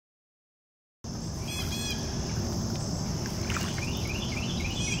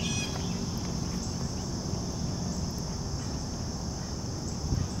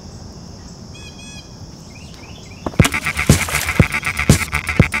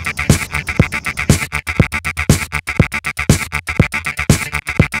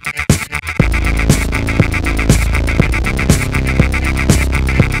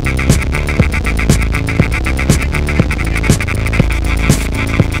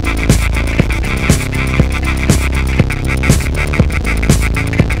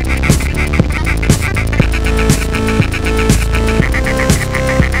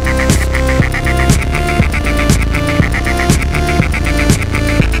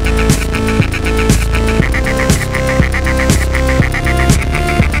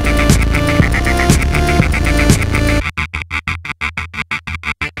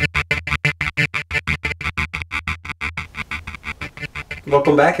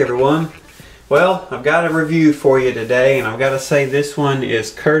Welcome back, everyone. Well, I've got a review for you today, and I've got to say this one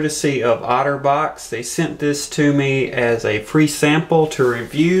is courtesy of OtterBOX. They sent this to me as a free sample to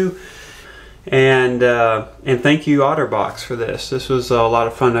review, and thank you OtterBOX for this. This was a lot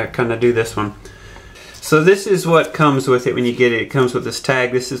of fun to kind of do this one. So this is what comes with it when you get it. It comes with this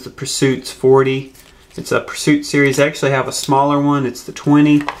tag. This is the Persuit 40. It's a Persuit series. I actually have a smaller one. It's the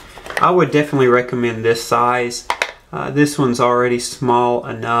 20. I would definitely recommend this size. This one's already small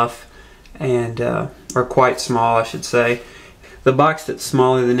enough, and or quite small, I should say. The box that's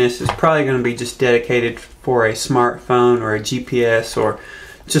smaller than this is probably going to be just dedicated for a smartphone or a GPS or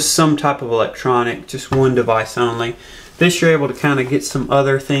just some type of electronic, just one device only. This you're able to kind of get some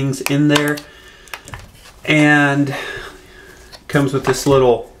other things in there, and comes with this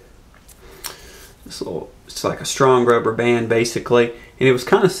little, it's like a strong rubber band basically, and it was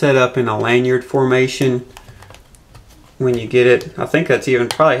kind of set up in a lanyard formation when you get it. I think that's even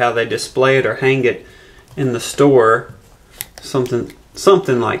probably how they display it or hang it in the store.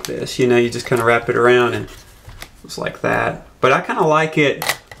 Something like this. You know, you just kind of wrap it around and it's like that. But I kind of like it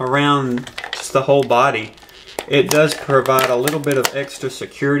around just the whole body. It does provide a little bit of extra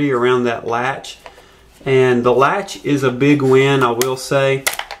security around that latch. And the latch is a big win, I will say.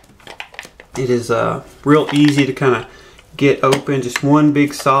 It is real easy to kind of get open. Just one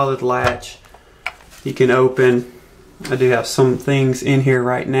big solid latch you can open. I do have some things in here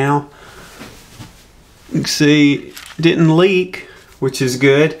right now. You can see it didn't leak, which is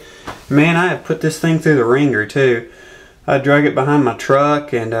good. Man, I have put this thing through the ringer too. I drug it behind my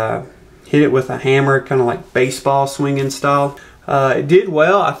truck and hit it with a hammer, kind of like baseball swinging style. It did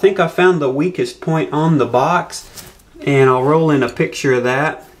well. I think I found the weakest point on the box, and I'll roll in a picture of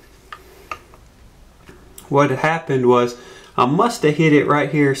that. What happened was I must have hit it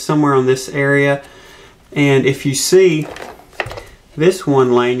right here somewhere on this area. And if you see this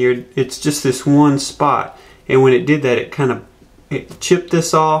one lanyard, it's just this one spot, and when it did that, it chipped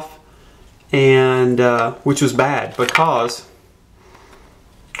this off, and which was bad because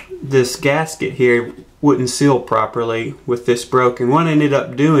this gasket here wouldn't seal properly with this broken. What I ended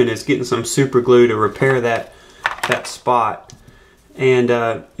up doing is getting some super glue to repair that spot, and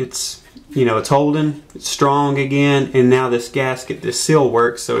it's, you know, it's holding, it's strong again, and now this gasket, this seal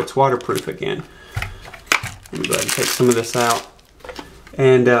works, so it's waterproof again. Let me go ahead and take some of this out.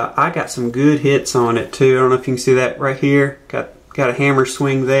 And I got some good hits on it too. I don't know if you can see that right here. Got a hammer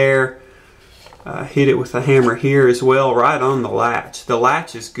swing there. Hit it with a hammer here as well, right on the latch. The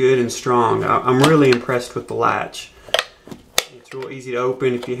latch is good and strong. I'm really impressed with the latch. It's real easy to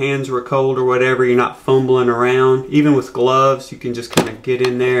open. If your hands were cold or whatever, you're not fumbling around. Even with gloves, you can just kind of get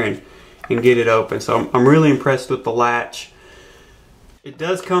in there and get it open. So I'm really impressed with the latch. It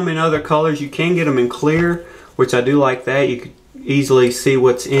does come in other colors. You can get them in clear, which I do like that. You could easily see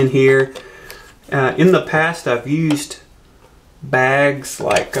what's in here. In the past, I've used bags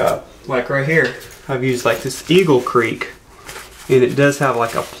like right here. I've used like this Eagle Creek, and it does have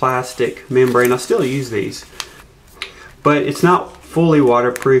like a plastic membrane. I still use these, but it's not fully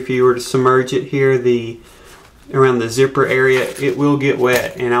waterproof. If you were to submerge it here, around the zipper area, it will get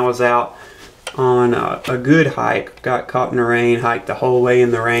wet. And I was out on a good hike, got caught in the rain, hiked the whole way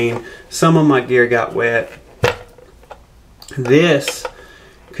in the rain. Some of my gear got wet. This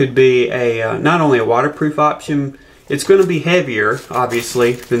could be a not only a waterproof option, it's going to be heavier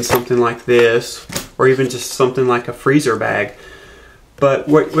obviously than something like this, or even just something like a freezer bag. But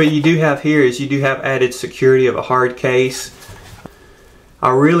what you do have here is you do have added security of a hard case.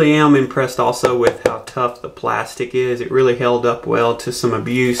 I really am impressed also with how tough the plastic is. It really held up well to some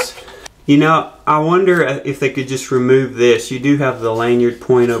abuse. You know, I wonder if they could just remove this. You do have the lanyard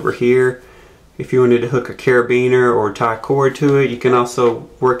point over here. If you wanted to hook a carabiner or tie cord to it, you can also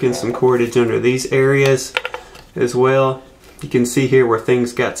work in some cordage under these areas as well. You can see here where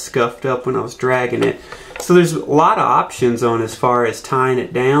things got scuffed up when I was dragging it. So there's a lot of options on as far as tying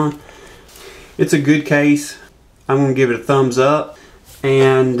it down. It's a good case. I'm going to give it a thumbs up.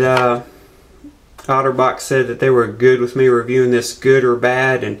 And OtterBOX said that they were good with me reviewing this, good or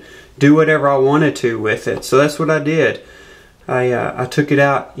bad, and do whatever I wanted to with it. So that's what I did. I took it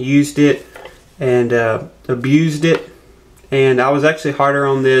out, used it, and abused it. And I was actually harder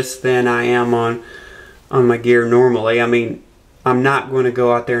on this than I am on my gear normally. I mean, I'm not going to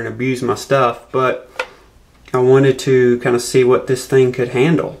go out there and abuse my stuff, but I wanted to kind of see what this thing could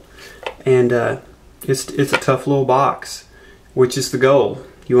handle. And it's a tough little box, which is the goal.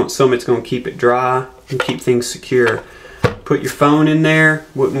 You want something that's going to keep it dry and keep things secure. Put your phone in there,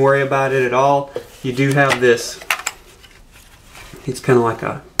 wouldn't worry about it at all. You do have this, it's kind of like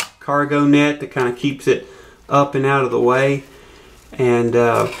a cargo net that kind of keeps it up and out of the way. and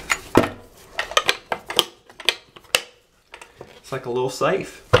it's like a little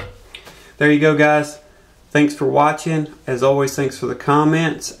safe. There you go, guys. Thanks for watching. As always, thanks for the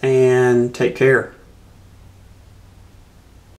comments, and take care.